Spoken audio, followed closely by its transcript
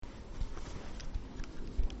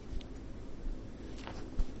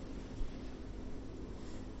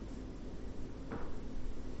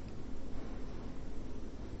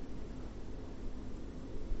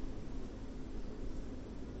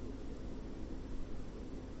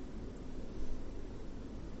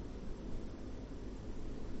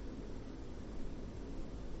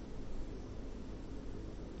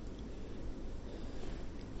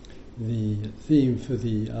The theme for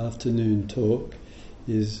the afternoon talk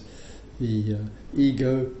is the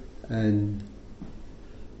ego and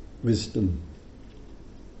wisdom.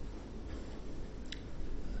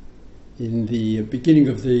 In the beginning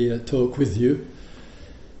of the talk with you,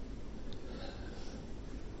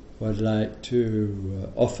 I'd like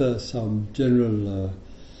to offer some general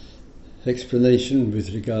explanation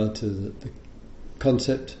with regard to the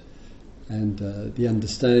concept and the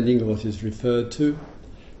understanding of what is referred to,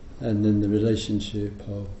 and then the relationship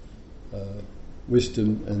of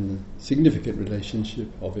wisdom and the significant relationship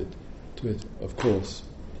of it to it, of course.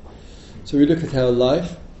 So we look at our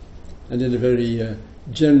life, and in a very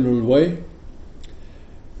general way,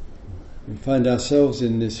 we find ourselves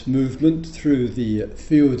in this movement through the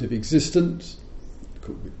field of existence.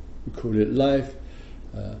 We call it life,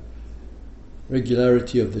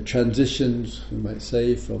 regularity of the transitions, we might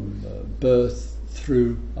say, from birth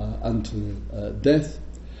through unto death.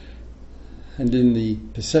 And in the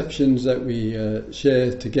perceptions that we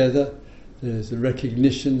share together, there's a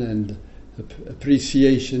recognition and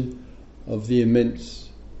appreciation of the immense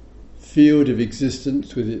field of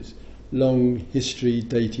existence with its long history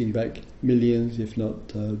dating back millions, if not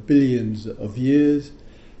billions of years.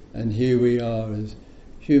 And here we are as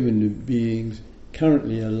human beings,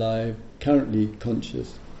 currently alive, currently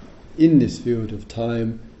conscious, in this field of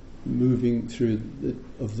time, moving through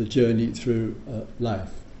the journey through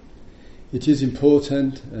life. It is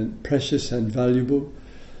important and precious and valuable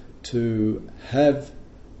to have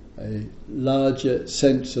a larger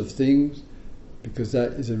sense of things, because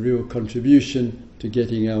that is a real contribution to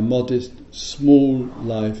getting our modest, small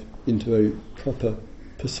life into a proper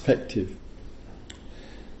perspective.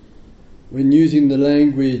 When using the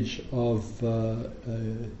language of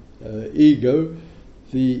ego,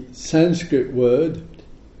 the Sanskrit word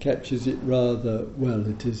captures it rather well.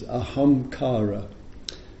 It is ahamkara.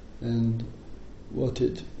 And what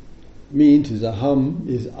it means is aham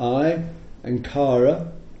is I, and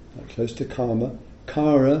kara, close to karma.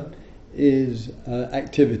 Kara is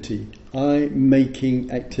activity, I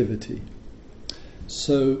making activity.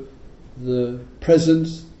 So the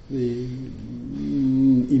presence, the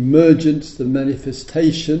emergence, the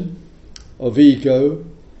manifestation of ego,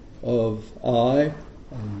 of I,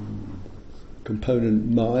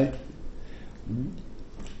 component my,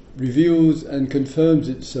 reveals and confirms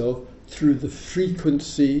itself through the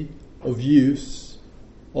frequency of use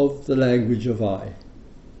of the language of I.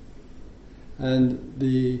 And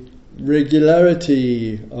the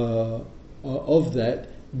regularity of that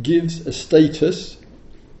gives a status,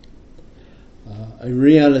 a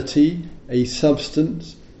reality, a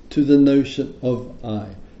substance to the notion of I,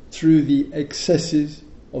 through the excesses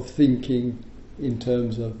of thinking in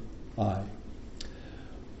terms of I.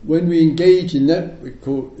 When we engage in that,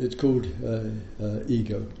 it's called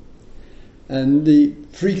ego. And the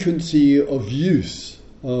frequency of use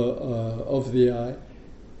of the I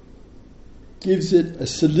gives it a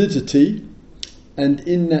solidity, and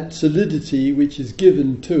in that solidity which is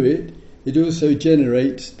given to it, it also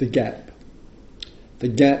generates the gap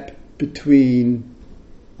between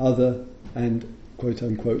other and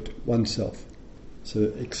quote-unquote oneself.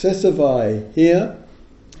 So excessive I here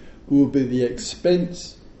will be the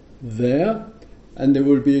expense there, and there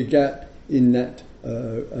will be a gap in that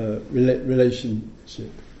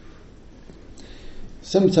relationship.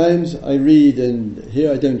 Sometimes I read, and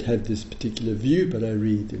here I don't have this particular view, but I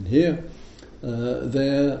read in here,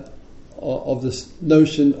 there of this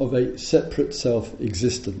notion of a separate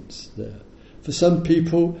self-existence there. For some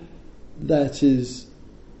people, that is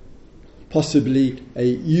possibly a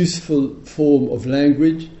useful form of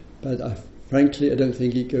language, but frankly I don't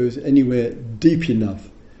think it goes anywhere deep enough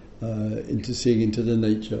into seeing into the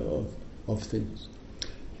nature of things.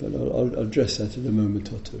 But I'll address that in a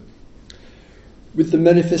moment or two. With the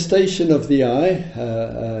manifestation of the I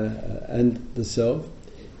and the self,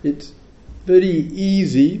 it's very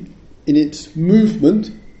easy in its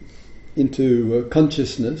movement into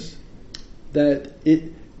consciousness that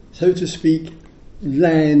it, so to speak,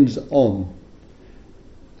 lands on.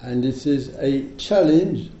 And it is a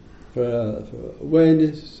challenge for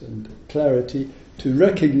awareness and clarity to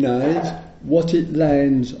recognize what it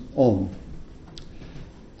lands on.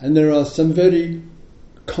 And there are some very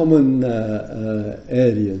common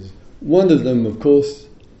areas. One of them, of course,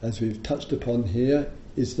 as we've touched upon here,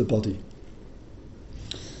 is the body.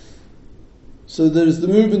 So there is the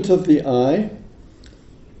movement of the I.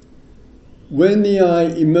 When the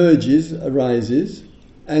I arises,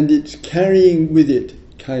 and it's carrying with it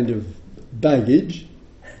kind of baggage.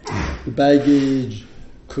 The baggage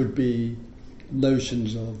could be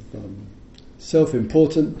notions of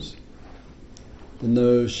self-importance, the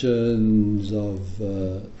notions of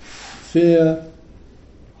fear,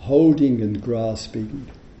 holding and grasping.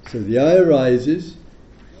 So the eye arises,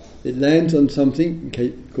 it lands on something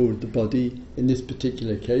called the body. In this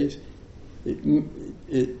particular case,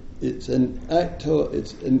 it's an actor,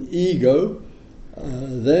 it's an ego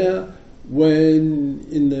there when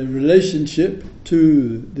in the relationship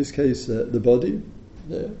to, this case, the body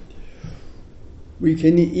there. We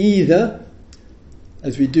can either,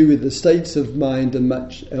 as we do with the states of mind and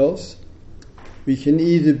much else, we can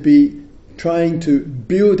either be trying to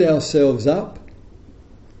build ourselves up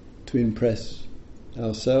to impress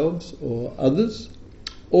ourselves or others,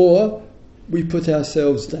 or we put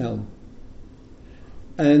ourselves down.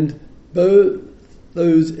 And both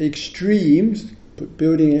those extremes,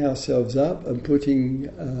 building ourselves up and putting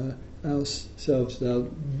ourselves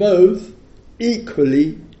down, both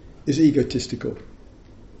equally is egotistical.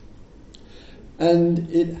 And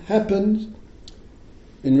it happens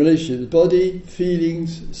in relation to the body,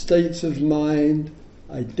 feelings, states of mind,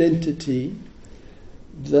 identity,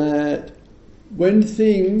 that when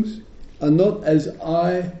things are not as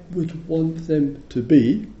I would want them to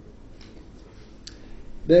be,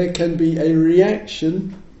 there can be a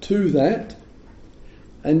reaction to that,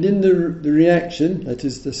 and in the reaction, that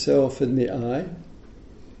is the self and the I,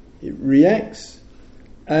 it reacts,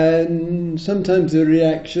 and sometimes the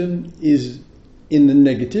reaction is in the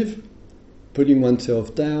negative, putting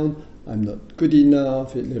oneself down. I'm not good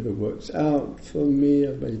enough, it never works out for me,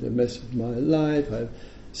 I've made a mess of my life, I have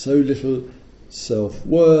so little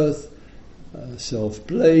self-worth,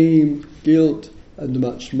 self-blame, guilt, and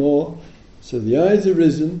much more. So the I's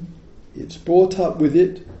arisen, it's brought up with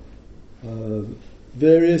it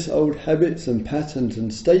various old habits and patterns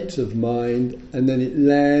and states of mind, and then it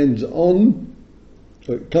lands on,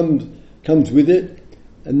 so it comes with it,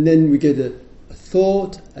 and then we get a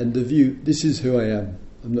thought and the view, this is who I am.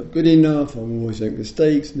 I'm not good enough, I'm always making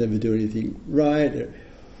mistakes, never do anything right,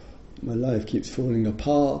 my life keeps falling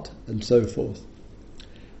apart, and so forth.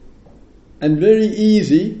 And very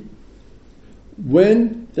easy,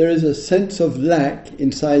 when there is a sense of lack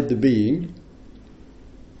inside the being,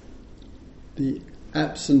 the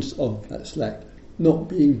absence of that lack, not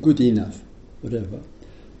being good enough, whatever,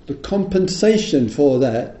 the compensation for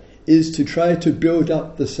that is to try to build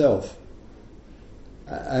up the self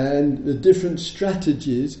and the different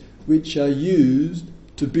strategies which are used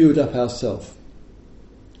to build up our self.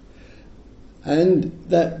 And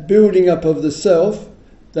that building up of the self,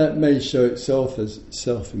 that may show itself as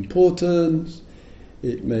self-importance,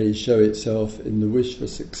 it may show itself in the wish for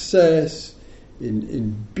success,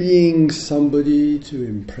 in being somebody to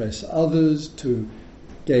impress others, to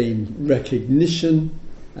gain recognition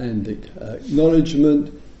and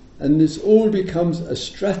acknowledgement, and this all becomes a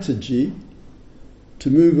strategy to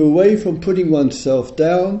move away from putting oneself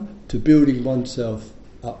down to building oneself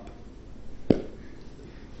up.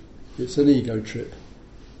 It's an ego trip,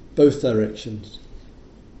 both directions.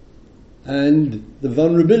 And the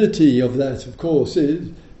vulnerability of that, of course,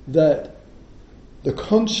 is that the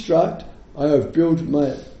construct, I have built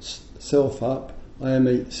myself up, I am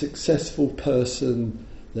a successful person,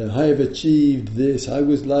 that I have achieved this, I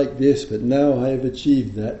was like this, but now I have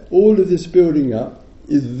achieved that. All of this building up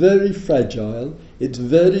is very fragile, it's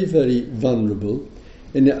very, very vulnerable,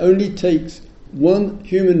 and it only takes one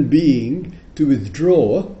human being to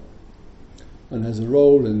withdraw and has a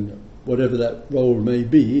role in whatever that role may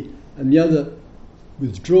be, and the other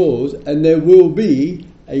withdraws, and there will be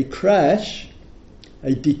a crash,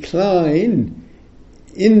 a decline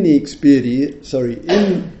in the experience,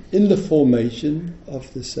 in the formation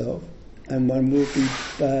of the self, and one will be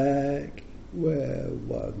back where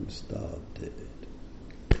one started.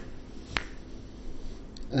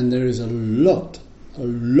 And there is a lot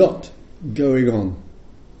going on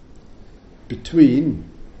between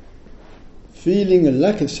feeling a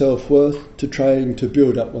lack of self-worth to trying to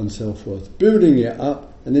build up one's self-worth, building it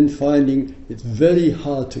up and then finding it's very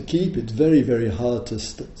hard to keep, it's very, very hard to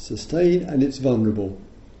sustain, and it's vulnerable.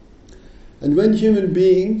 And when human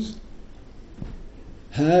beings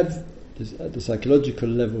have, at the psychological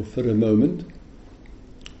level for a moment,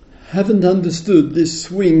 haven't understood this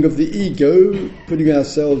swing of the ego, putting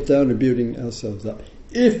ourselves down and building ourselves up,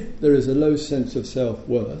 if there is a low sense of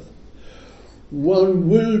self-worth, one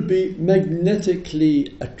will be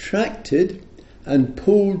magnetically attracted and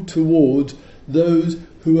pulled towards those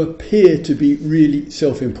who appear to be really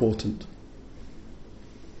self-important.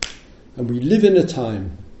 And we live in a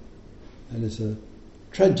time, and it's a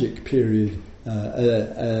tragic period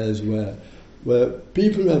as where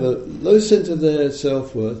people who have a low sense of their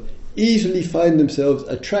self-worth easily find themselves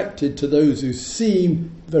attracted to those who seem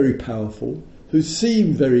very powerful, who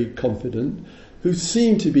seem very confident, who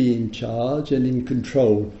seem to be in charge and in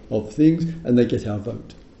control of things, and they get our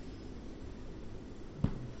vote.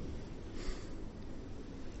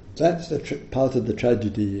 That's the part of the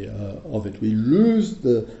tragedy of it. We lose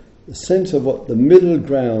the sense of what the middle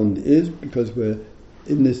ground is because we're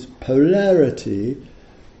in this polarity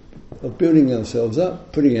of building ourselves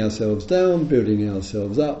up, putting ourselves down, building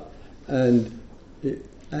ourselves up, and it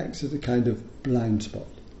acts as a kind of blind spot.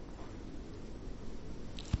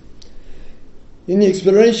 In the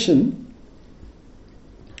exploration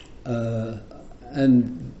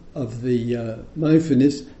and of the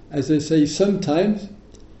mindfulness, as I say, sometimes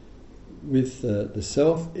with the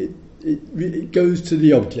self, it goes to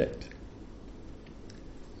the object.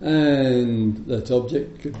 And that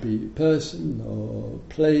object could be person or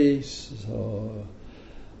place or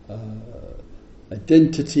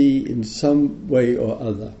identity in some way or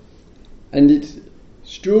other. And it's an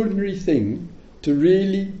extraordinary thing to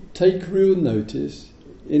really take real notice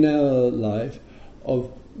in our life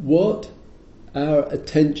of what our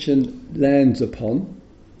attention lands upon,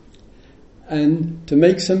 and to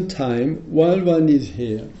make some time while one is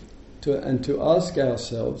here to ask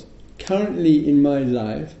ourselves, currently in my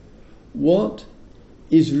life, what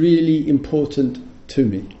is really important to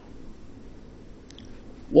me?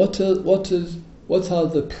 What are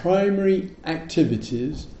the primary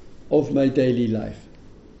activities of my daily life?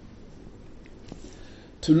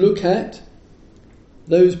 To look at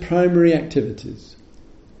those primary activities,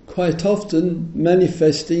 quite often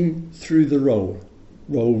manifesting through the roles,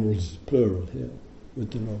 plural here,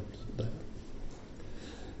 with the roles there.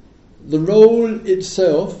 The role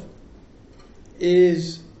itself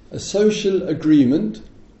is a social agreement.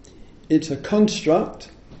 It's a construct,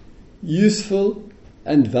 useful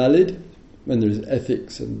and valid when there is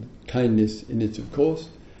ethics and kindness in it, of course.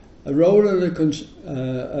 A role and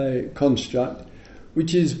a construct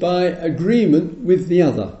which is by agreement with the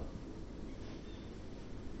other.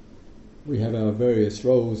 We have our various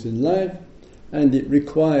roles in life, and it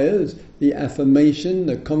requires the affirmation,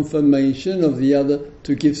 the confirmation of the other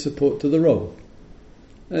to give support to the role.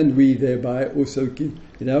 And we thereby also give,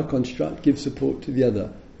 in our construct, give support to the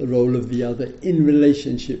other, the role of the other in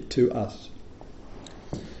relationship to us.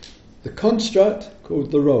 The construct,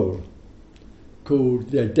 called the role,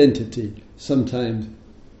 called the identity. Sometimes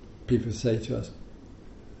people say to us,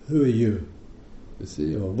 "Who are you?" You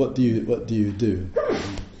see, or what do you do?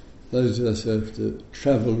 Those of us who have to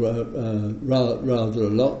travel rather a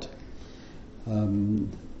lot.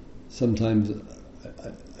 Sometimes,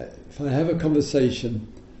 if I have a conversation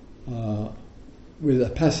with a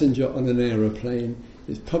passenger on an aeroplane,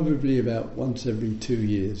 it's probably about once every 2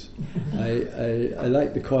 years. I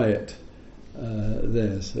like the quiet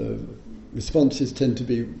there, so responses tend to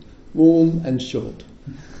be warm and short.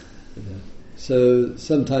 So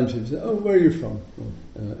sometimes people say, "Oh, where are you from?"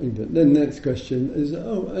 England. Then the next question is,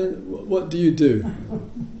 what do you do?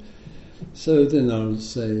 So then I'll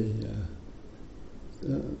say,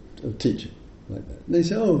 I'm teaching, like that. And they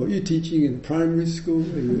say, "Oh, are you teaching in primary school?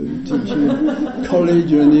 Are you teaching in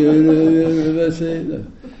college or in the university?" No.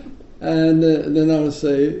 And then I'll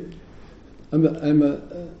say, I'm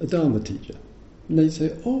a Dharma teacher. And they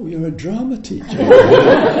say, "Oh, you're a drama teacher."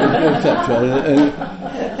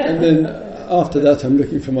 and then after that, I'm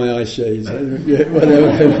looking for my eye shades, whatever,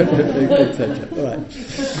 etc. All right.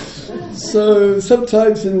 So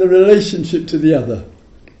sometimes in the relationship to the other,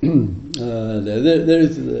 there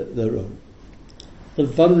is the role. The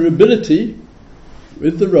vulnerability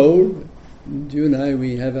with the role. You and I,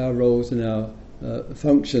 we have our roles and our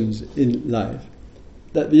functions in life.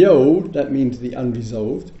 That the old, that means the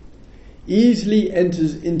unresolved, easily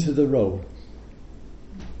enters into the role,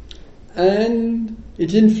 and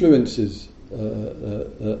it influences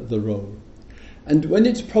the role. And when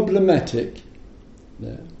it's problematic,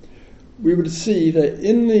 we would see that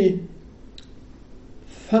in the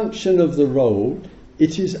function of the role,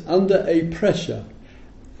 it is under a pressure.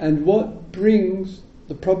 And what brings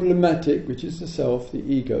the problematic, which is the self, the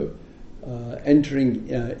ego, entering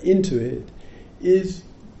into it, is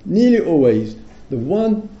nearly always the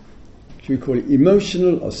one, should we call it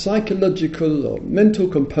emotional or psychological or mental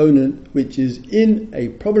component, which is in a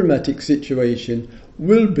problematic situation,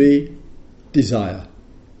 will be desire.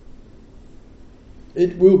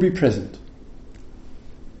 It will be present.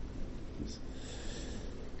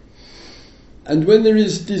 And when there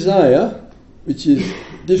is desire, which is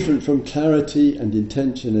different from clarity and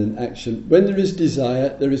intention and action, when there is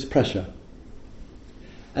desire, there is pressure.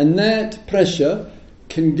 And that pressure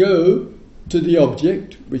can go to the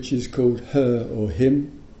object, which is called her or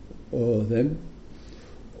him or them,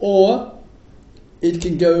 or it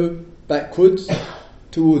can go backwards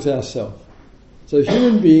towards ourself. So a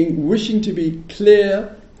human being wishing to be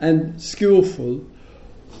clear and skillful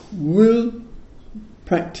will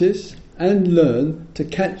practice and learn to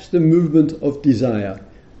catch the movement of desire.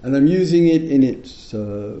 And I'm using it in its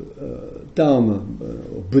Dharma,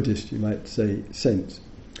 or Buddhist, you might say, sense.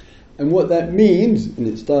 And what that means in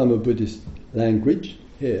its Dharma Buddhist language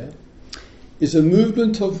here is a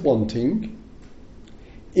movement of wanting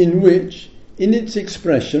in which, in its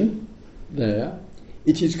expression there,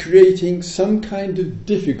 it is creating some kind of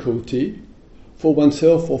difficulty for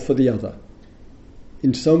oneself or for the other,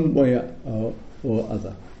 in some way or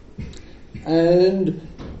other. And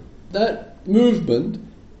that movement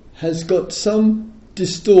has got some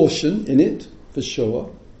distortion in it, for sure.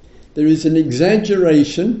 There is an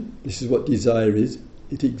exaggeration. This is what desire is.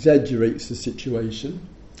 It exaggerates the situation.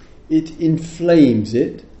 It inflames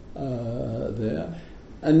it there.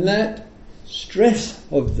 And that stress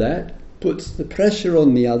of that puts the pressure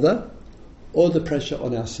on the other or the pressure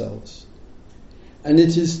on ourselves. And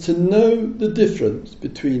it is to know the difference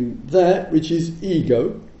between that which is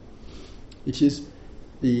ego, which is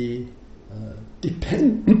the the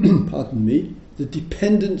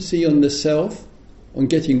dependency on the self, on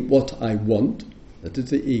getting what I want, that is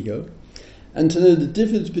the ego, and to know the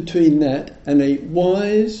difference between that and a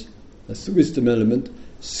wise, that's the wisdom element,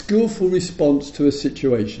 skillful response to a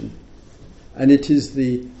situation. And it is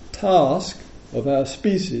the task of our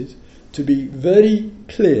species to be very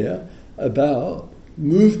clear about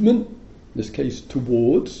movement, in this case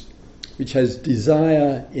towards, which has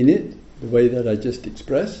desire in it, the way that I just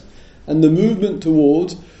expressed, and the movement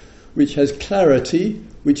towards, which has clarity,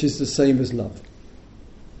 which is the same as love.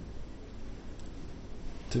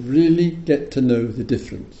 To really get to know the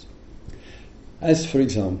difference. As for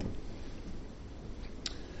example,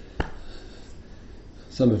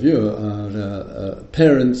 some of you are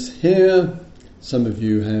parents here, some of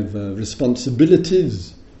you have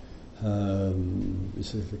responsibilities.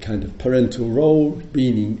 This is the kind of parental role,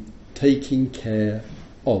 meaning taking care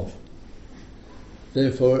of.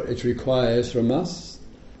 Therefore, it requires from us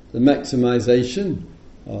the maximization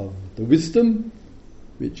of the wisdom,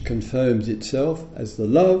 which confirms itself as the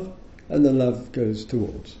love, and the love goes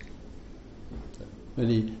towards.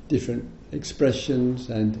 Many different expressions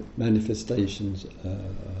and manifestations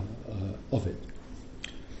of it.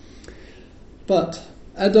 But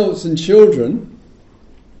adults and children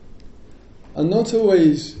are not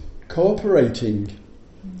always cooperating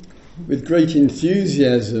with great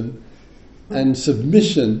enthusiasm and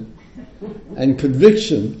submission and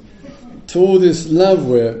conviction to all this love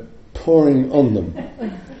we're pouring on them.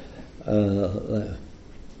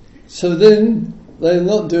 So then they're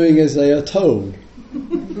not doing as they are told.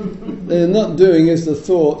 They're not doing as the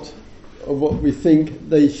thought of what we think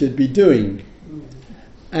they should be doing.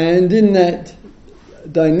 And in that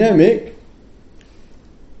dynamic,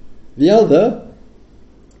 the other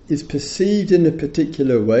is perceived in a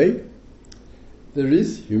particular way. There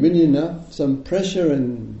is, humanly enough, some pressure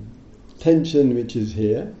and tension which is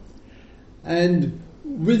here. And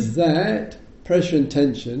with that pressure and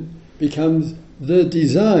tension becomes the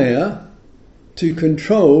desire to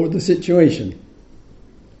control the situation.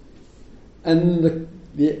 And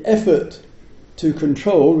the effort to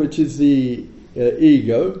control, which is the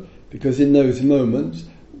ego, because in those moments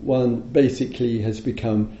one basically has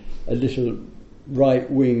become a little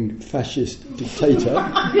right-wing fascist dictator.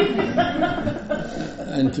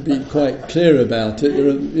 And to be quite clear about it,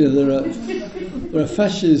 there are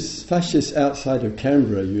fascists outside of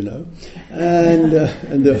Canberra, you know, and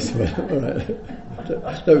elsewhere. All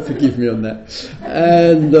right, don't forgive me on that.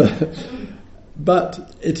 And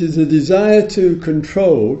but it is a desire to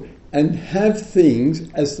control and have things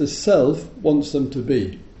as the self wants them to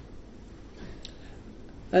be.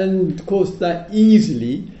 And of course that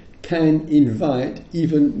easily can invite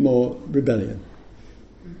even more rebellion.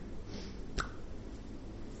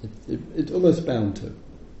 It's almost bound to.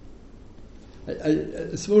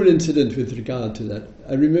 A small incident with regard to that.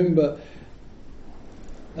 I remember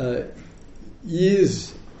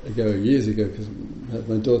years ago, because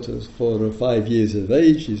my daughter was 4 or 5 years of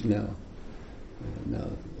age. She's now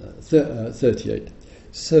 38.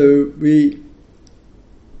 So we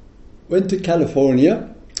went to California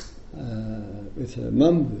with her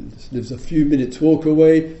mum, who lives a few minutes walk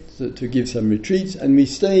away, to give some retreats, and we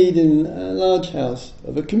stayed in a large house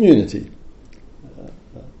of a community.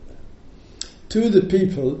 Two of the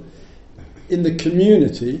people in the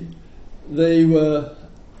community, they were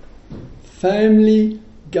family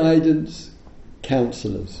guidance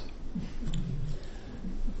counsellors.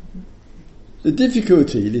 The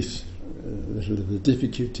difficulty, little of the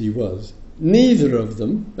difficulty was neither of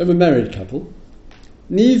them, they were a married couple,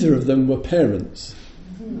 neither of them were parents.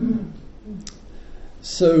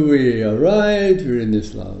 So we arrived, we were in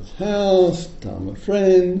this large house, Dharma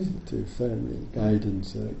friends, two family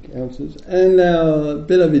guidance counselors, and our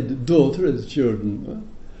beloved daughter, as children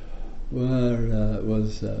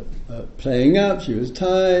was playing up. She was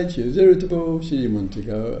tired, she was irritable, she didn't want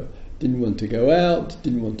to go out,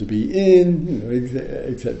 didn't want to be in,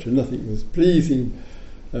 etc. Nothing was pleasing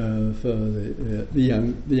for the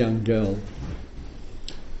young girl.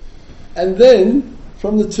 And then,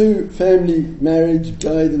 from the two family marriage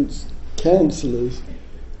guidance counsellors,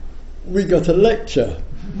 we got a lecture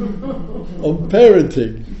on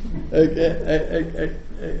parenting,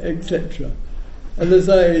 etc. And as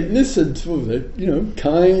I listened to it,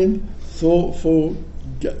 kind, thoughtful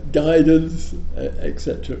guidance,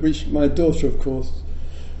 etc., which my daughter, of course,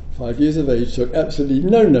 5 years of age, took absolutely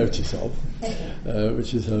no notice of,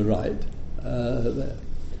 which is her right. There.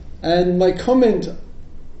 And my comment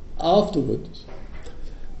afterwards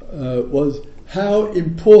was how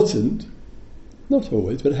important, not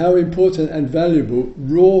always, but how important and valuable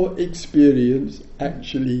raw experience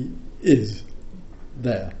actually is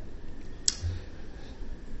there.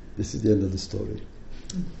 This is the end of the story.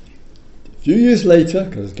 A few years later,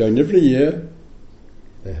 because it's going every year,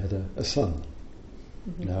 they had a son,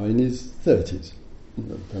 now in his 30s,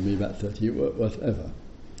 probably about 30, whatever.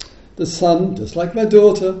 The son, just like my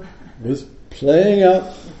daughter, was playing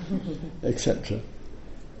up, etc.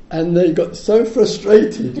 And they got so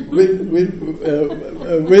frustrated with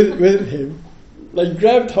him, they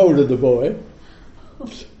grabbed hold of the boy,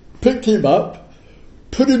 picked him up,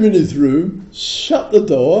 put him in his room, shut the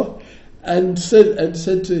door, and said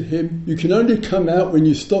to him, "You can only come out when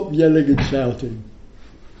you stop yelling and shouting."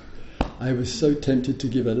 I was so tempted to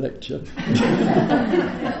give a lecture,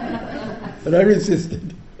 but I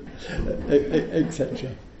resisted,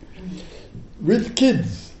 etc. With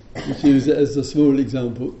kids, which is as a small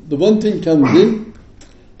example, the wanting comes in,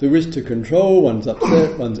 the wish to control, one's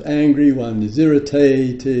upset, one's angry, one is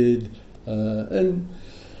irritated, and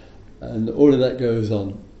all of that goes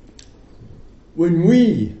on. When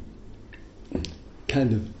we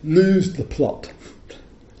kind of lose the plot,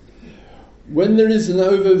 when there is an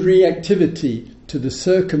overreactivity to the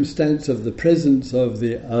circumstance of the presence of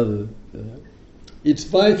the other, it's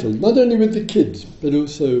vital, not only with the kids, but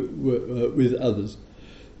also with others,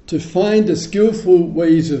 to find the skillful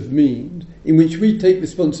ways of means in which we take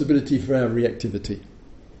responsibility for our reactivity.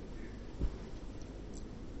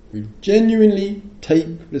 We genuinely take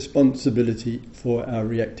responsibility for our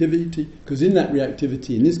reactivity, because in that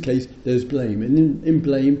reactivity, in this case, there's blame, and in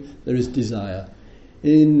blame there is desire.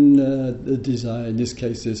 In the desire, in this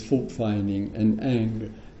case, there's fault-finding and anger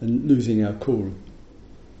and losing our cool.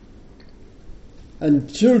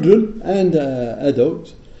 And children and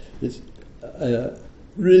adults, it's a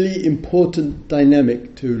really important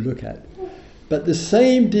dynamic to look at. But the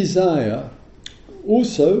same desire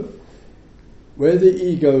also, where the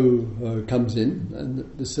ego comes in and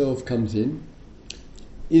the self comes in,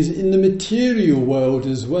 is in the material world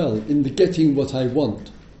as well, in the getting what I want.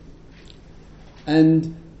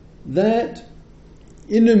 And that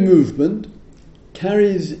inner movement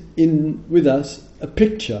carries in with us a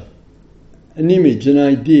picture, an image, an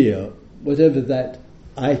idea, whatever that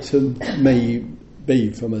item may be,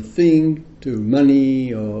 from a thing to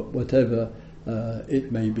money or whatever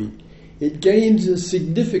it may be. It gains a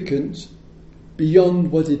significance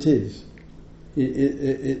beyond what it is.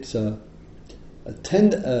 It's a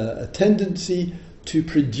tendency to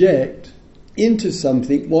project into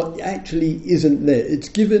something what actually isn't there. It's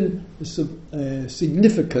given a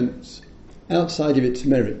significance outside of its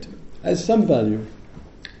merit, has some value.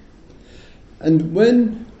 And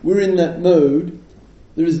when we're in that mode,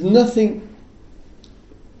 there is nothing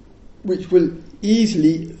which will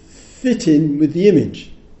easily fit in with the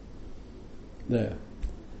image there.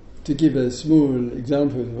 To give a small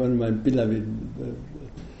example of one of my beloved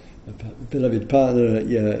partner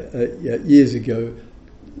years ago,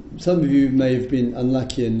 some of you may have been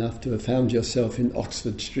unlucky enough to have found yourself in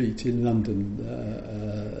Oxford Street in London.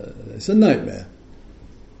 It's a nightmare.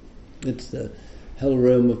 It's the hell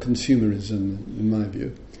realm of consumerism, in my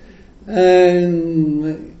view. And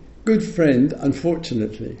my good friend,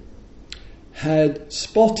 unfortunately, had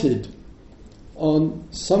spotted on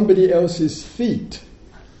somebody else's feet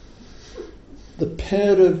the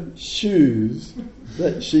pair of shoes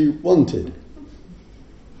that she wanted.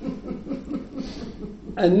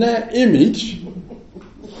 And that image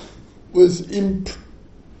was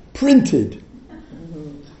imprinted.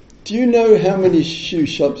 Do you know how many shoe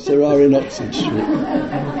shops there are in Oxford Street?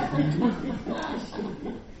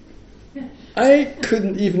 I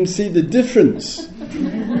couldn't even see the difference.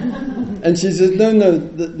 And she said, no,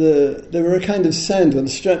 there were a kind of sand where the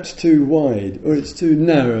strap's too wide, or it's too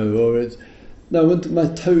narrow, or I wanted my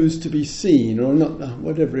toes to be seen, or not,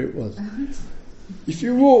 whatever it was. If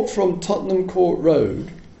you walk from Tottenham Court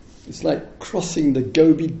Road, it's like crossing the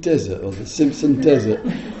Gobi Desert or the Simpson Desert.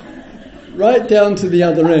 Right down to the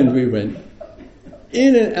other end we went.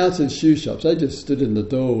 In and out of shoe shops. I just stood in the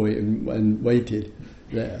doorway and waited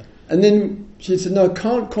there. And then she said, no, I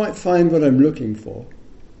can't quite find what I'm looking for.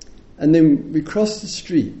 And then we crossed the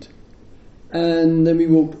street. And then we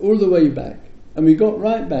walked all the way back. And we got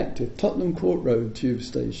right back to Tottenham Court Road tube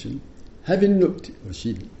station, having looked,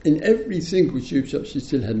 in every single tube shop she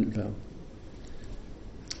still hadn't found.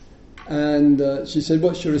 And she said,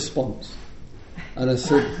 what's your response? And I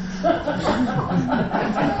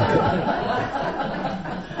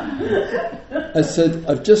said,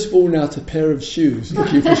 I've just worn out a pair of shoes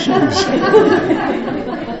looking for shoes.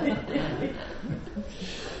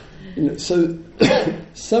 So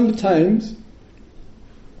sometimes,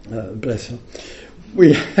 bless her,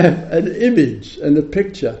 we have an image and a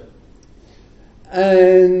picture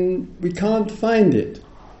and we can't find it.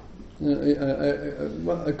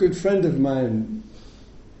 A good friend of mine,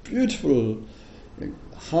 beautiful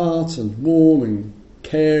heart and warm and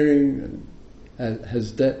caring and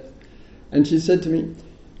has depth, and she said to me,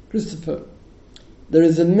 Christopher, there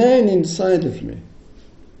is a man inside of me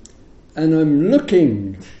and I'm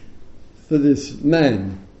looking for this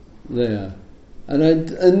man there, and I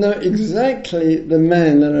know exactly the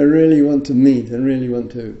man that I really want to meet and really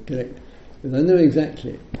want to connect with. I know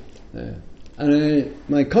exactly. And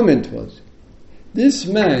my comment was, this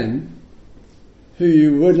man who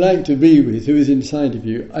you would like to be with, who is inside of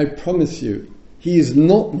you, I promise you, he is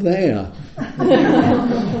not there.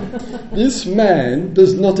 This man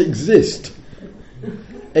does not exist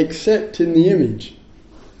except in the image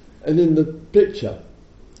and in the picture.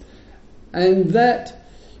 And that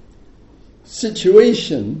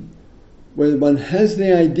situation where one has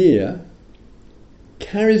the idea,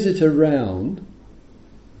 carries it around,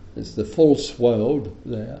 it's the false world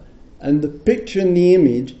there, and the picture and the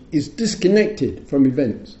image is disconnected from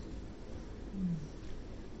events.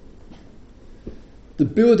 The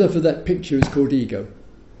build-up of that picture is called ego.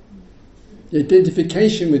 The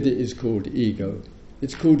identification with it is called ego.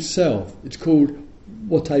 It's called self. It's called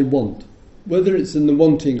what I want. Whether it's in the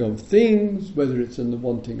wanting of things, whether it's in the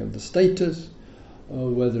wanting of the status, or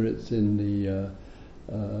whether it's in the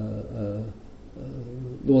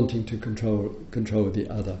wanting to control the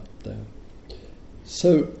other there.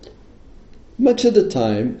 So much of the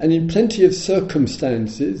time, and in plenty of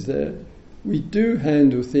circumstances there, we can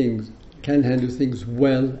handle things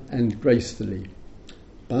well and gracefully.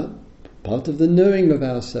 But part of the knowing of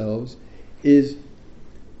ourselves is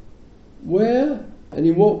where and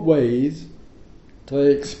in what ways do I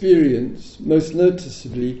experience, most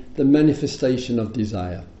noticeably, the manifestation of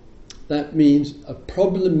desire. That means a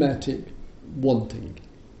problematic wanting,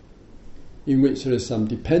 in which there is some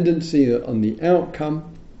dependency on the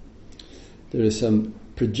outcome, there is some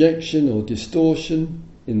projection or distortion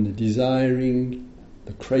in the desiring,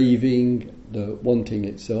 the craving, the wanting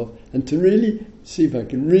itself, and to really see if I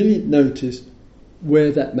can really notice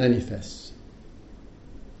where that manifests.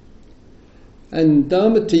 And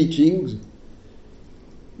Dharma teachings,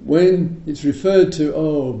 when it's referred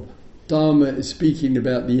to, Dharma is speaking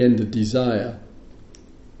about the end of desire,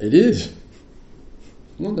 it is.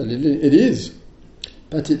 Not that it is.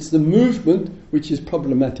 But it's the movement which is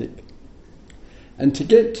problematic. And to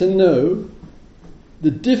get to know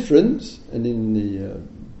the difference, and in the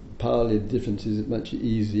Pali the difference is much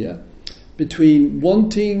easier, between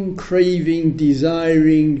wanting, craving,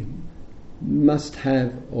 desiring, must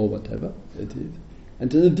have, or whatever it is, and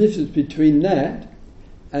to the difference between that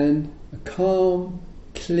and a calm,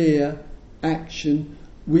 clear action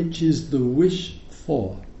which is the wish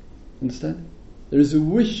for. Understand? There is a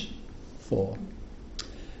wish for.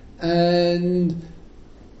 And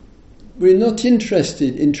we're not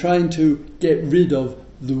interested in trying to get rid of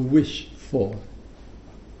the wish for.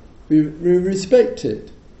 We respect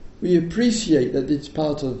it. We appreciate that it's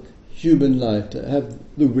part of human life to have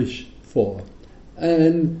the wish for.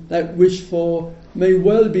 And that wish for may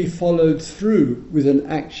well be followed through with an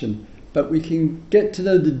action, but we can get to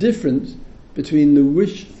know the difference between the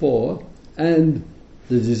wish for and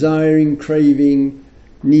the desiring, craving,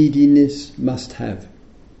 neediness, must have.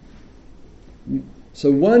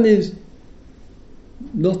 So one is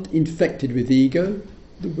not infected with ego,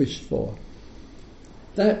 the wish for.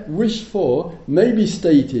 That wish for may be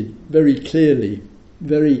stated very clearly,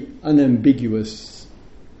 very unambiguously,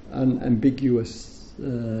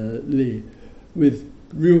 with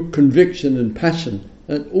real conviction and passion,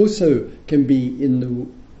 that also can be in the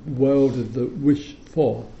world of the wish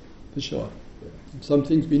for sure. Some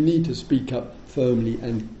things we need to speak up firmly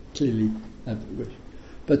and clearly have a wish.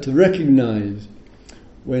 But to recognise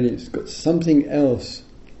when it's got something else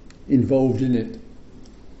involved in it,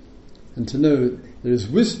 and to know there is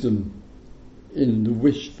wisdom in the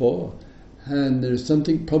wish for, and there is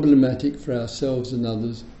something problematic for ourselves and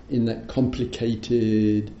others in that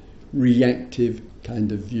complicated, reactive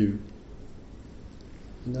kind of view.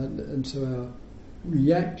 And so our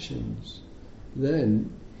reactions,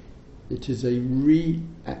 then, it is a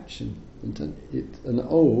reaction. It's an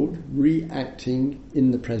old reacting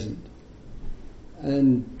in the present.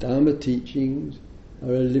 And Dharma teachings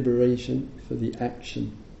are a liberation for the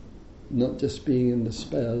action, not just being in the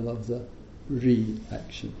spell of the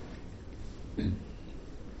reaction.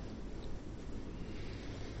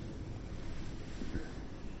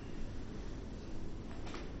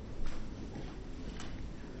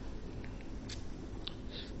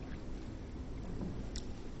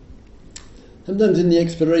 Sometimes in the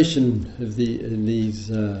exploration of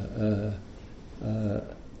these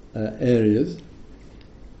areas,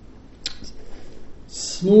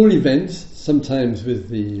 small events, sometimes with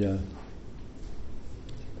the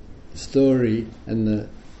story and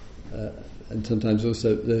sometimes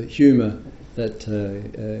also the humour that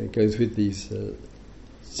goes with these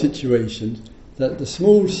situations, that the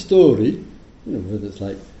small story, whether it's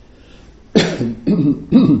like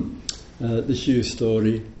the shoe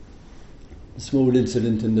story, a small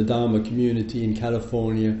incident in the Dharma community in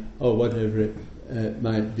California, or whatever it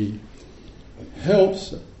might be,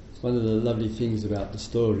 helps. One of the lovely things about the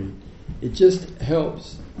story, it just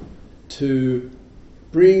helps to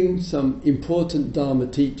bring some important Dharma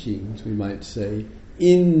teachings, we might say,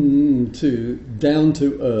 into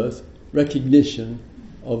down-to-earth recognition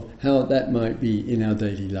of how that might be in our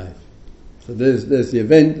daily life. So there's the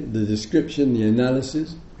event, the description, the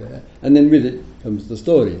analysis, and then with it comes the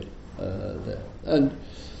story. There. And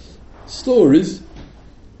stories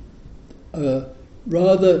are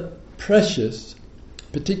rather precious,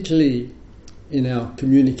 particularly in our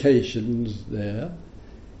communications there,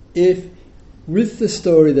 if with the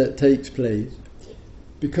story that takes place,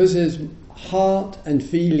 because there's heart and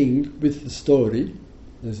feeling with the story,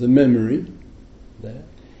 there's the memory there,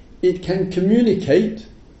 it can communicate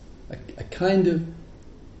a kind of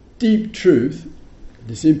deep truth,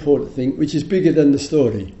 this important thing, which is bigger than the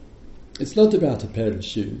story. It's not about a pair of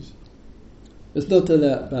shoes. It's not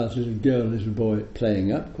about a little girl, little boy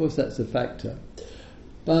playing up. Of course, that's a factor.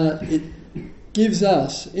 But it gives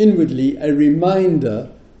us inwardly a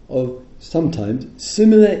reminder of sometimes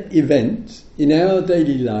similar events in our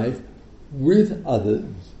daily life with others,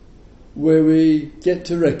 where we get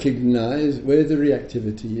to recognise where the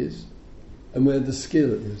reactivity is and where the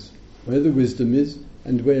skill is, where the wisdom is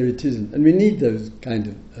and where it isn't. And we need those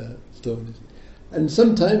kind of stories. And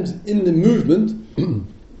sometimes in the movement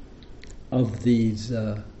of these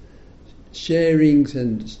sharings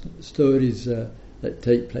and stories that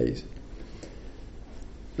take place,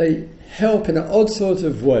 they help in an odd sort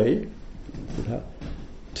of way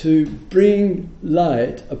to bring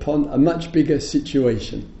light upon a much bigger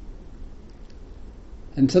situation.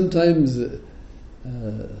 And sometimes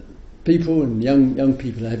people and young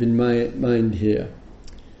people I have in my mind here,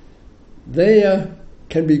 they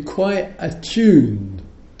can be quite attuned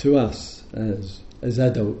to us as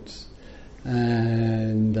adults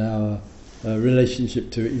and our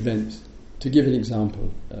relationship to events. To give an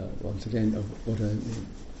example, once again, of what I mean.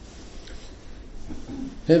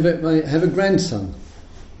 Have a grandson.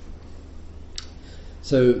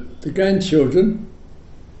 So the grandchildren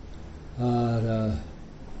are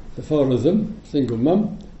the four of them, single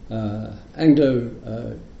mum,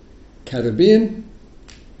 Anglo-Caribbean,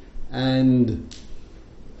 and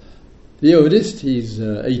the oldest, he's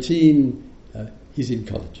 18, he's in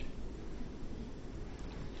college.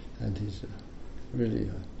 And he's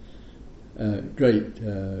really a great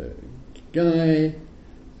guy,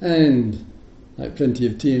 and like plenty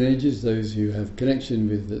of teenagers, those who have connection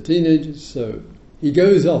with the teenagers, so he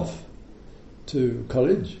goes off to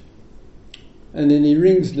college, and then he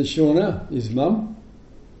rings Lashona, his mum,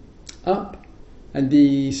 up, and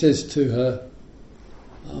he says to her,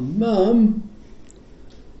 "Oh, Mum,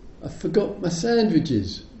 I forgot my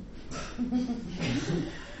sandwiches.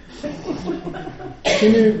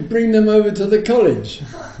 Can you bring them over to the college?"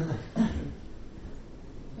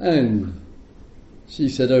 And she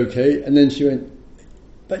said, okay, and then she went,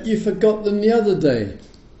 "But you forgot them the other day,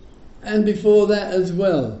 and before that as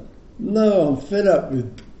well. No, I'm fed up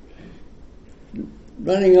with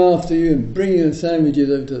running after you and bringing the sandwiches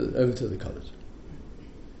over to the college."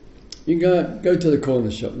 You go to the corner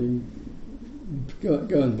shop and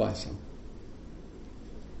go and buy some.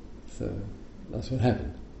 So that's what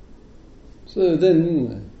happened. So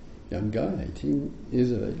then a young guy, 18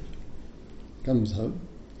 years of age, comes home,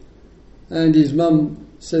 and his mum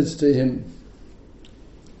says to him,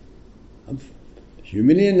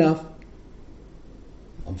 humanly enough,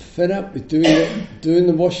 I'm fed up with doing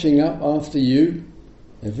the washing up after you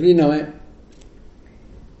every night.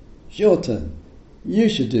 It's your turn. You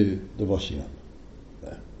should do the washing up.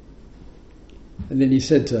 And then he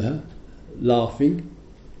said to her, laughing,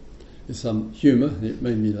 with some humour, and it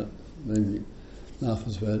made me laugh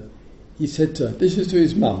as well, he said to her, this is to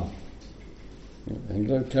his mum,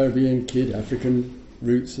 Anglo-Caribbean kid, African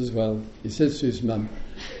roots as well, he says to his mum,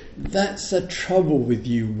 that's the trouble with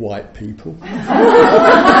you white people.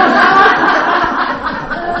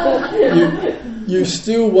 You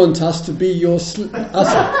still want us to be your us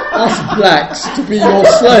blacks to be your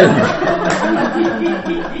slave.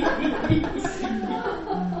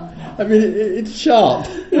 I mean, it's sharp.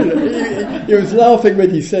 He was laughing when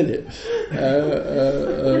he said it,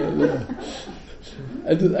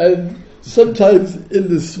 and sometimes in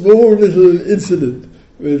the small little incident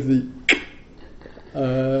with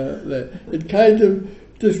it kind of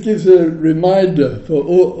just gives a reminder for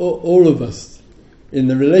all of us in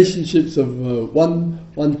the relationships of one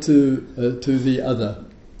to the other,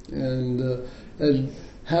 and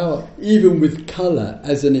how even with colour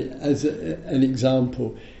as an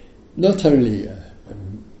example, not only of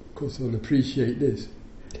course we'll appreciate this,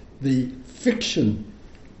 the fiction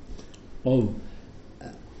of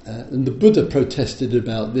and the Buddha protested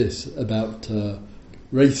about this, about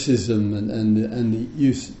racism and the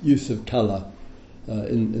use of colour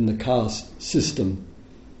in the caste system,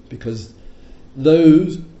 because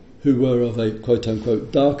those who were of a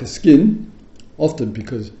quote-unquote darker skin, often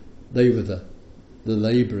because they were the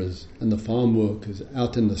labourers and the farm workers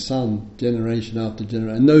out in the sun generation after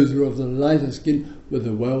generation, and those who were of the lighter skin were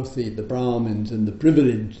the wealthy, the Brahmins and the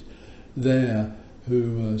privileged there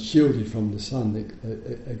who were shielded from the sun,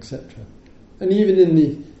 etc. And even in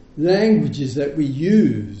the languages that we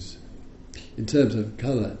use in terms of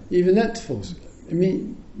colour, even that's false. I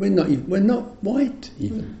mean, we're not white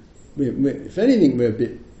even. If anything, we're a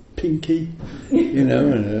bit pinky, and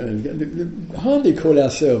hardly call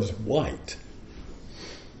ourselves white.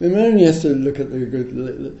 I mean, one only has to look at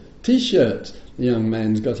the T-shirts the young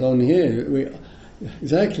man's got on here.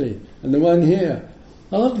 Exactly, and the one here,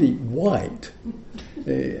 hardly white,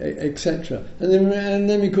 etc. And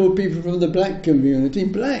then we call people from the black community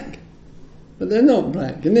black, but they're not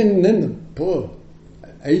black. And then the poor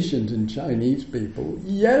Asians and Chinese people,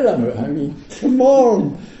 yellow. I mean, come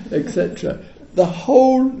on, etc. The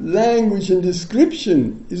whole language and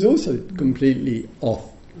description is also completely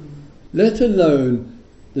off, let alone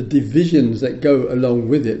the divisions that go along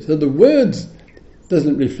with it. So the words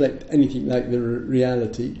doesn't reflect anything like the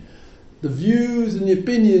reality. The views and the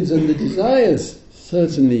opinions and the desires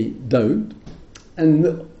certainly don't.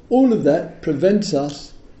 And all of that prevents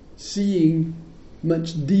us seeing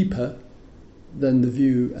much deeper than the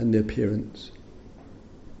view and the appearance.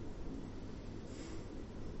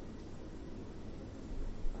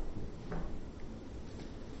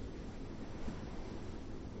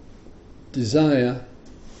 Desire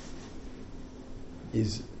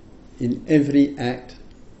is in every act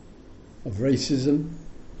of racism,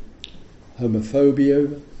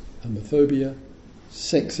 homophobia,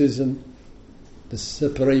 sexism, the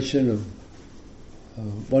separation of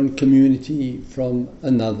one community from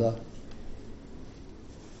another.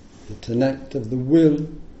 It's an act of the will,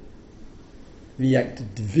 the act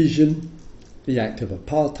of division, the act of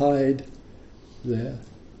apartheid, the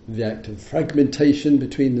act of fragmentation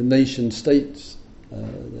between the nation states.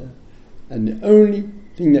 And the only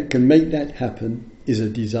thing that can make that happen is a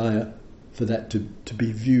desire for that to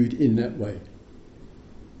be viewed in that way.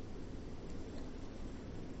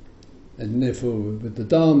 And therefore, with the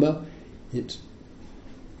Dharma, it's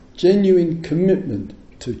genuine commitment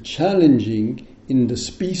to challenging in the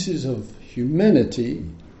species of humanity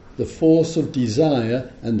the force of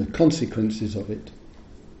desire and the consequences of it,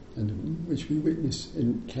 and which we witness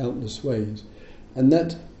in countless ways. And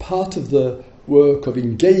that's part of the work of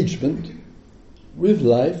engagement with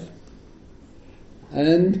life,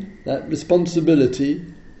 and that responsibility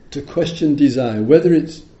to question desire, whether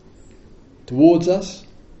it's towards us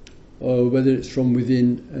or whether it's from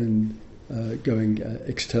within and going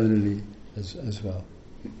externally as well.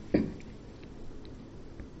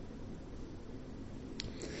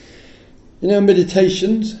 In our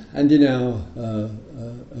meditations and in our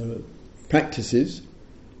practices,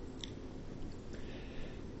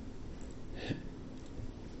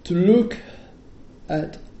 to look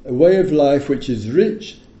at a way of life which is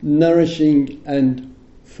rich, nourishing and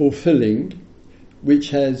fulfilling, which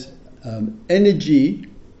has energy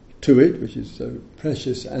to it, which is so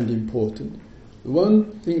precious and important. The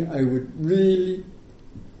one thing I would really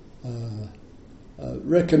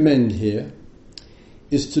recommend here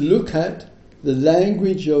is to look at the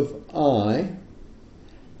language of I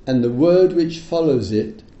and the word which follows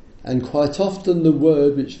it, and quite often the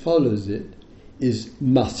word which follows it is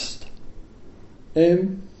must.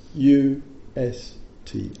 M-U-S-T.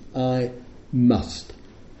 I must.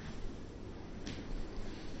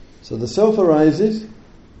 So the self arises,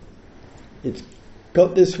 it's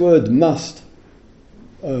got this word must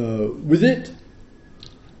with it,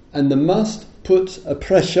 and the must puts a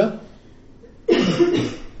pressure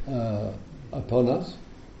upon us,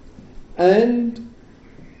 and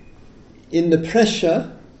in the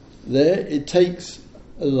pressure there it takes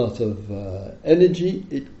a lot of energy,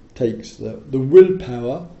 it takes the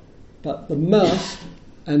willpower, but the must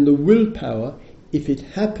and the willpower, if it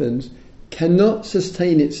happens, cannot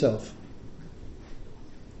sustain itself.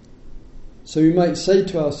 So we might say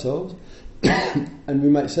to ourselves and we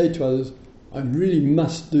might say to others, I really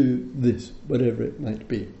must do this, whatever it might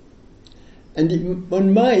be. And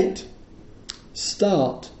one might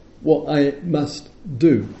start what I must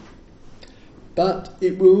do, but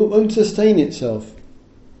it won't sustain itself.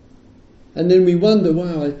 And then we wonder,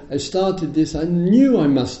 wow, I started this, I knew I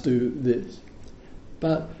must do this,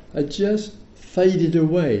 but I just faded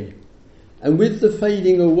away. And with the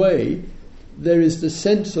fading away, there is the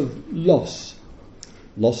sense of loss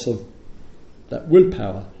of that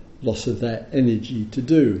willpower, loss of that energy to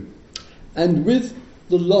do. And with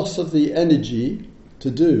the loss of the energy to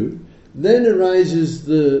do, then arises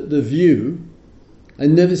the view, I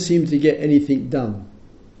never seem to get anything done.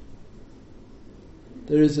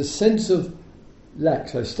 There is a sense of lack.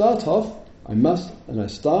 So I start off, I must, and I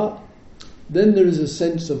start. Then there is a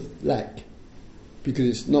sense of lack, because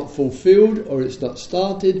it's not fulfilled or it's not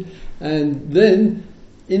started. And then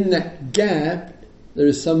in that gap, there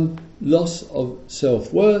is some loss of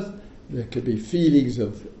self-worth. There could be feelings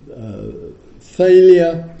of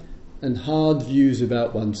failure and hard views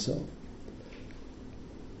about oneself.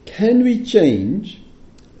 Can we change?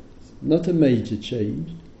 Not a major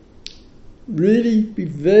change. Really be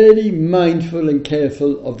very mindful and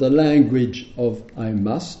careful of the language of I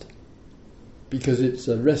must, because it's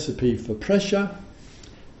a recipe for pressure.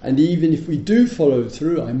 And even if we do follow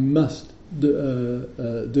through, I must do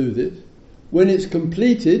this. When it's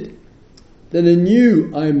completed, then a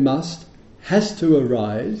new I must has to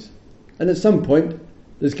arise, and at some point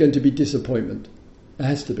there's going to be disappointment. There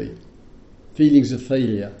has to be. Feelings of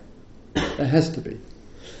failure. There has to be.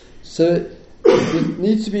 So there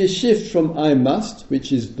needs to be a shift from I must,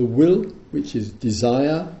 which is the will, which is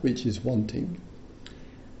desire, which is wanting.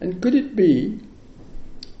 And could it be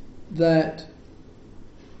that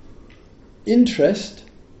interest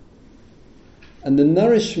and the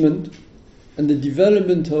nourishment and the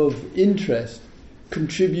development of interest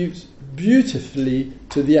contributes beautifully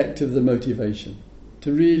to the act of the motivation,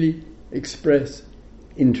 to really express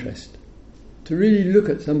interest, to really look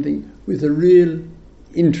at something with a real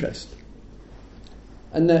interest.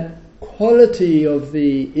 And that quality of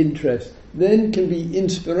the interest then can be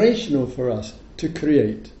inspirational for us to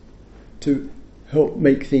create, to help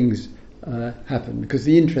make things happen, because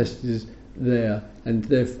the interest is there, and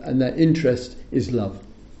that interest is love.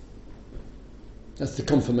 That's the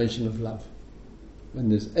confirmation of love. When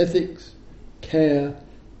there's ethics, care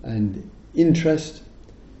and interest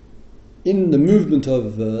in the movement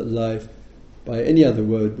of life, by any other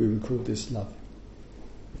word we would call this love.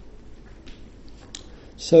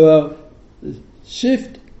 So our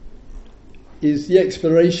shift is the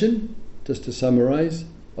exploration, just to summarize,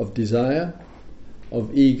 of desire,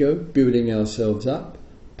 of ego, building ourselves up,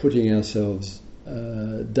 putting ourselves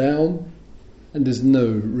down, and there's no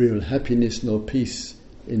real happiness nor peace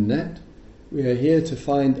in that. We are here to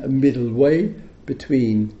find a middle way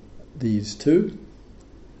between these two.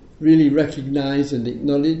 Really recognize and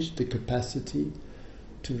acknowledge the capacity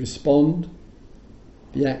to respond,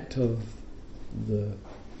 the act of the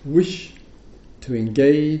wish to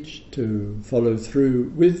engage, to follow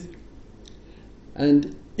through with.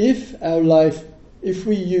 And if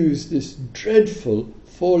we use this dreadful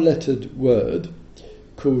four-lettered word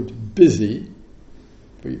called busy,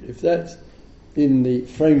 if that's in the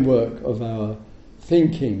framework of our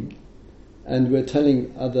thinking and we're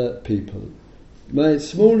telling other people, my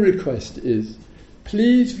small request is,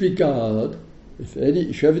 please regard, if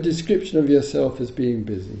you have a description of yourself as being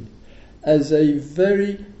busy, as a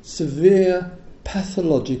very severe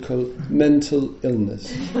pathological mental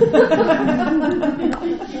illness.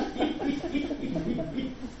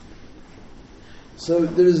 So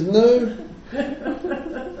there is no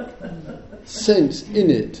sense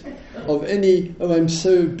in it of any, oh, I'm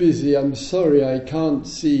so busy, I'm sorry, I can't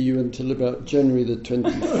see you until about January the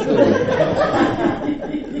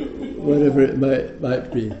 23rd. Whatever it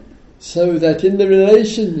might be. So that in the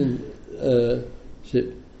relationship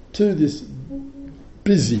to this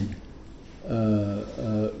busy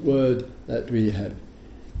word that we have,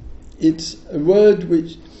 it's a word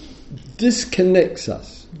which disconnects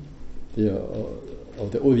us, all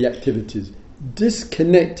the activities,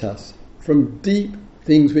 disconnect us from deep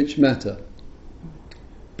things which matter.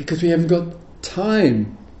 Because we haven't got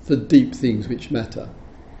time for deep things which matter.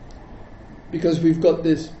 Because we've got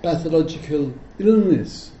this pathological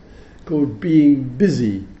illness called being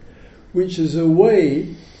busy, which is a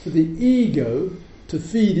way for the ego to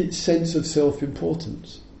feed its sense of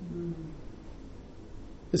self-importance.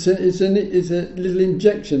 It's a little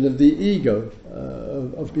injection of the ego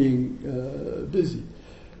of being busy.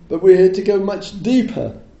 But we're here to go much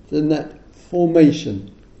deeper than that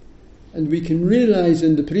formation. And we can realize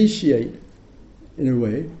and appreciate, in a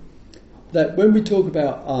way, that when we talk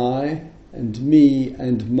about I and me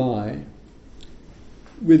and my,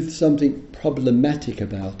 with something problematic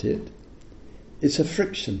about it, it's a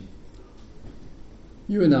friction.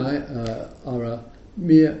 You and I are a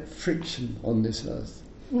mere friction on this earth.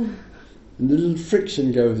 And the little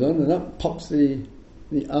friction goes on, and up pops the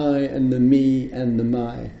I and the me and the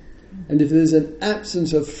my. And if there's an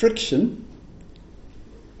absence of friction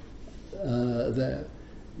there,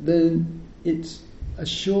 then it's a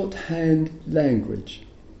shorthand language.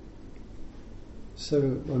 So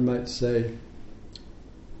one might say,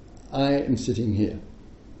 I am sitting here.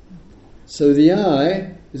 So the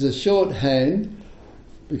I is a shorthand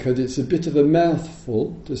because it's a bit of a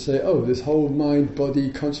mouthful to say, oh, this whole mind, body,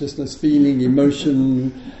 consciousness, feeling,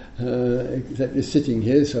 emotion that is sitting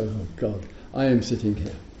here, so, oh God, I am sitting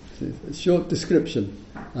here. So a short description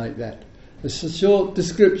like that. It's a short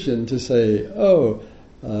description to say, oh,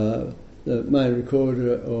 my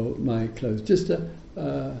recorder or my clothes. Just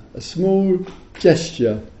a small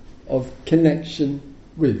gesture of connection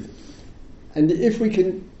with. And if we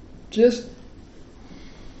can just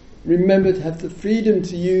remember to have the freedom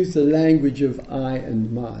to use the language of I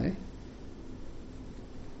and my,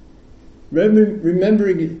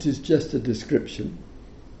 remembering it is just a description,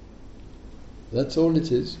 that's all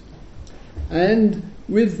it is, and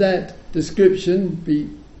with that description be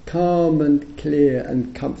calm and clear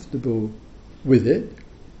and comfortable with it.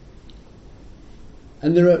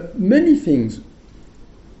 And there are many things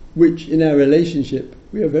which in our relationship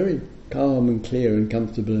we are very calm and clear and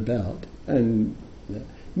comfortable about, and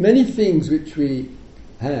many things which we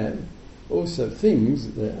have, also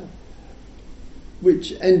things there,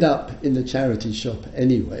 which end up in the charity shop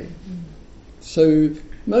anyway. So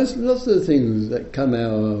lots of the things that come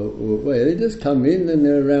our way, they just come in and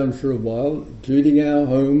they're around for a while, including our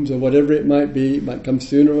homes or whatever it might be. It might come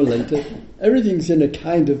sooner or later. Everything's in a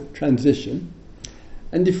kind of transition.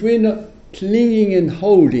 And if we're not clinging and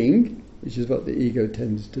holding, which is what the ego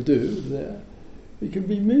tends to do there, we can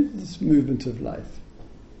be this movement of life.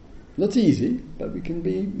 Not easy, but we can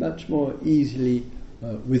be much more easily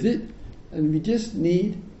with it, and we just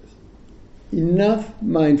need enough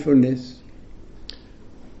mindfulness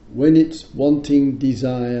when it's wanting,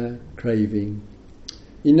 desire, craving,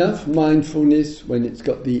 enough mindfulness when it's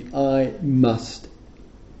got the I must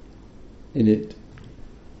in it,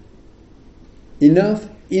 enough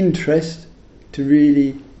interest to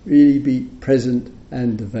really be present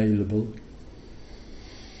and available,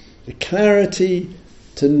 the clarity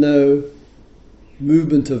to know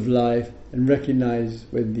movement of life and recognize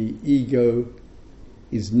when the ego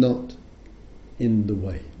is not in the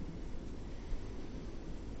way.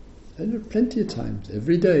 And there are plenty of times,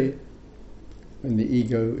 every day, when the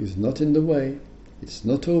ego is not in the way. It's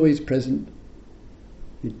not always present.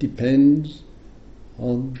 It depends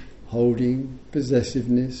on holding,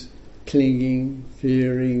 possessiveness, clinging,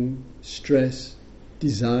 fearing, stress,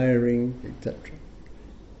 desiring, etc.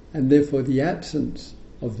 And therefore the absence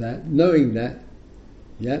of that, knowing that,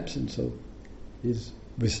 the absence of, is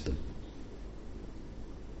wisdom.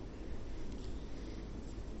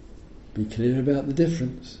 Be clear about the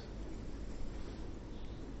difference.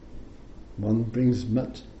 One brings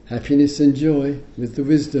much happiness and joy with the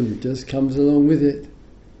wisdom, it just comes along with it.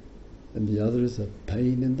 And the other is a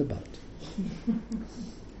pain in the butt.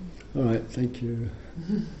 All right, thank you.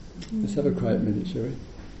 Let's have a quiet minute, shall we?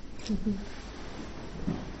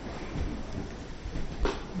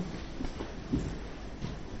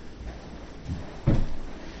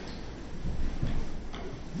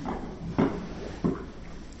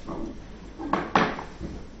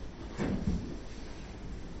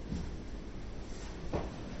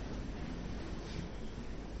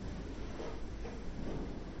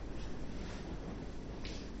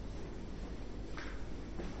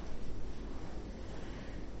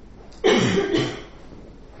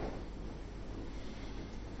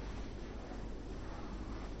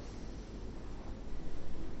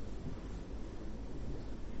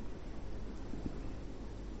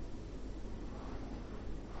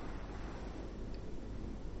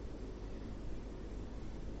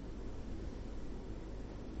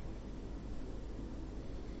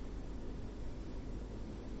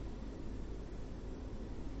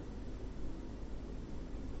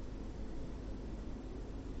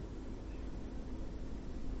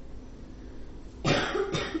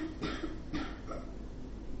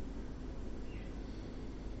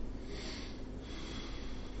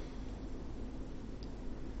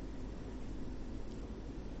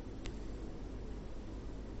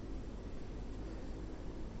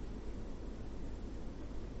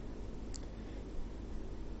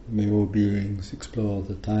 May all beings explore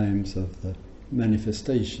the times of the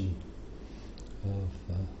manifestation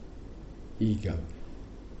of ego.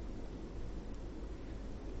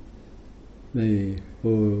 May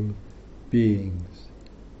all beings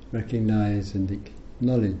recognize and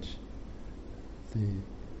acknowledge the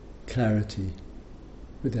clarity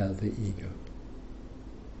without the ego.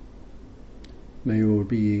 May all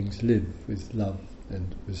beings live with love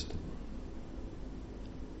and wisdom.